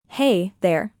Hey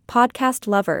there, podcast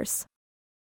lovers.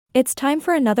 It's time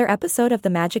for another episode of the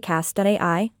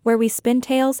Magicast.ai, where we spin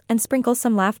tales and sprinkle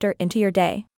some laughter into your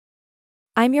day.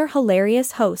 I'm your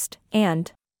hilarious host,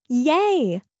 and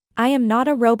Yay! I am not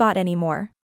a robot anymore.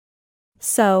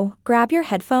 So, grab your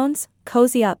headphones,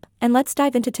 cozy up, and let's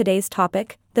dive into today's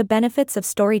topic, the benefits of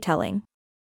storytelling.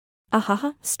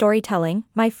 Storytelling,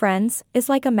 my friends, is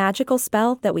like a magical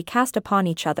spell that we cast upon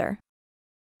each other.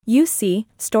 You see,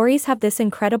 stories have this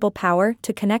incredible power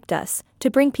to connect us, to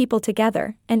bring people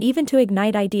together, and even to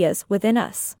ignite ideas within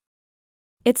us.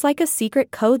 It's like a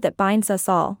secret code that binds us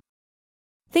all.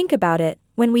 Think about it,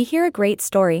 when we hear a great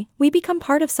story, we become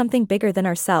part of something bigger than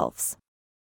ourselves.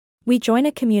 We join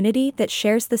a community that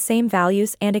shares the same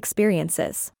values and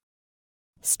experiences.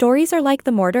 Stories are like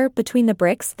the mortar between the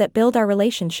bricks that build our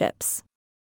relationships.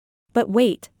 But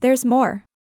wait, there's more.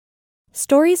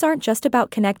 Stories aren't just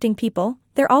about connecting people,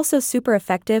 they're also super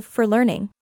effective for learning.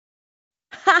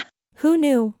 Ha! Who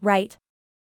knew, right?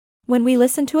 When we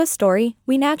listen to a story,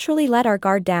 we naturally let our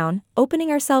guard down, opening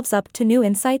ourselves up to new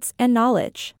insights and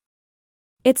knowledge.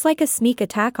 It's like a sneak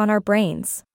attack on our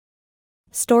brains.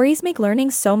 Stories make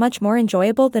learning so much more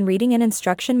enjoyable than reading an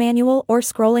instruction manual or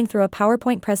scrolling through a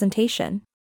PowerPoint presentation.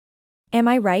 Am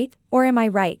I right, or am I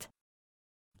right?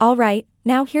 Alright,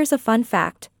 now here's a fun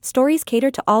fact, stories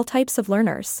cater to all types of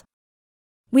learners.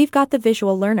 We've got the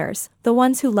visual learners, the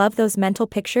ones who love those mental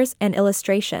pictures and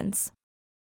illustrations.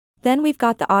 Then we've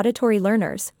got the auditory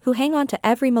learners, who hang on to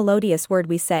every melodious word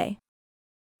we say.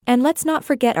 And let's not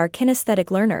forget our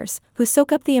kinesthetic learners, who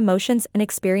soak up the emotions and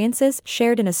experiences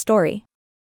shared in a story.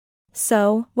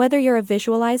 So, whether you're a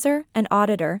visualizer, an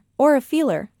auditor, or a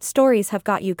feeler, stories have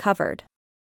got you covered.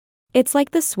 It's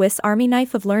like the Swiss Army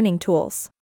knife of learning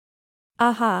tools.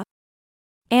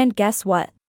 And guess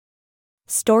what?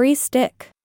 Stories stick.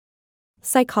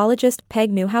 Psychologist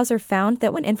Peg Newhouser found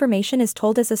that when information is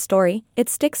told as a story, it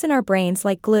sticks in our brains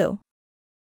like glue.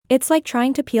 It's like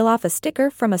trying to peel off a sticker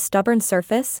from a stubborn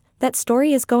surface, that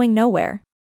story is going nowhere.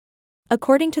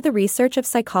 According to the research of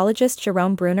psychologist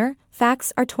Jerome Bruner,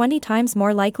 facts are 20 times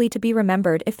more likely to be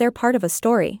remembered if they're part of a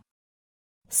story.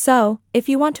 So, if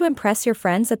you want to impress your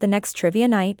friends at the next trivia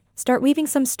night, start weaving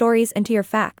some stories into your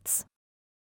facts.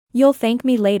 You'll thank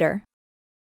me later.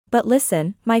 But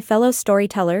listen, my fellow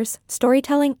storytellers,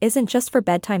 storytelling isn't just for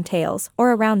bedtime tales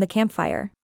or around the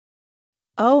campfire.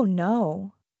 Oh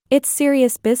no. It's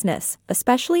serious business,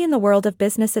 especially in the world of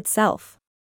business itself.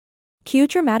 Cue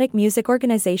dramatic music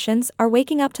organizations are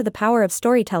waking up to the power of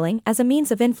storytelling as a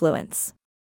means of influence.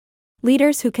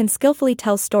 Leaders who can skillfully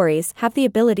tell stories have the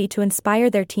ability to inspire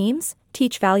their teams,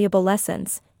 teach valuable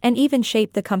lessons, and even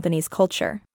shape the company's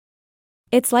culture.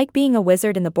 It's like being a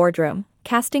wizard in the boardroom,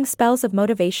 casting spells of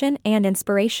motivation and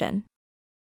inspiration.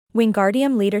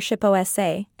 Wingardium Leadership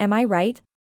OSA, am I right?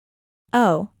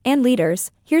 Oh, and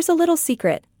leaders, here's a little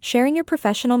secret, sharing your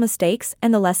professional mistakes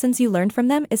and the lessons you learned from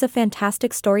them is a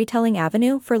fantastic storytelling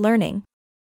avenue for learning.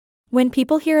 When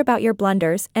people hear about your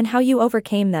blunders and how you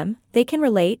overcame them, they can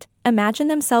relate, imagine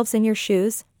themselves in your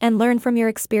shoes, and learn from your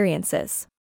experiences.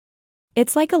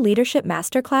 It's like a leadership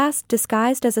masterclass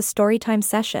disguised as a storytime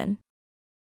session.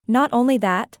 Not only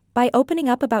that, by opening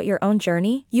up about your own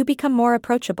journey, you become more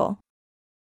approachable.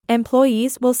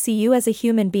 Employees will see you as a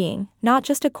human being, not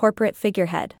just a corporate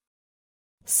figurehead.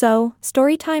 So,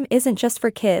 storytime isn't just for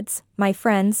kids, my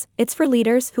friends, it's for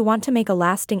leaders who want to make a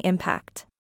lasting impact.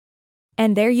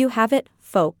 And there you have it,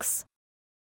 folks.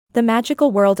 The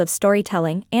magical world of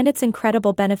storytelling and its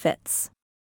incredible benefits.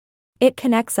 It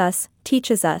connects us,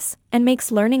 teaches us, and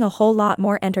makes learning a whole lot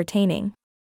more entertaining.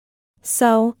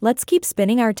 So, let's keep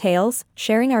spinning our tales,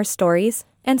 sharing our stories,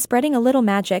 and spreading a little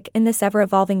magic in this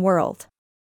ever-evolving world.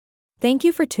 Thank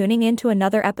you for tuning in to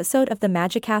another episode of the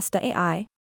Magicast.ai.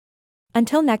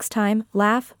 Until next time,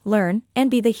 laugh, learn, and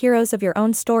be the heroes of your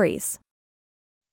own stories.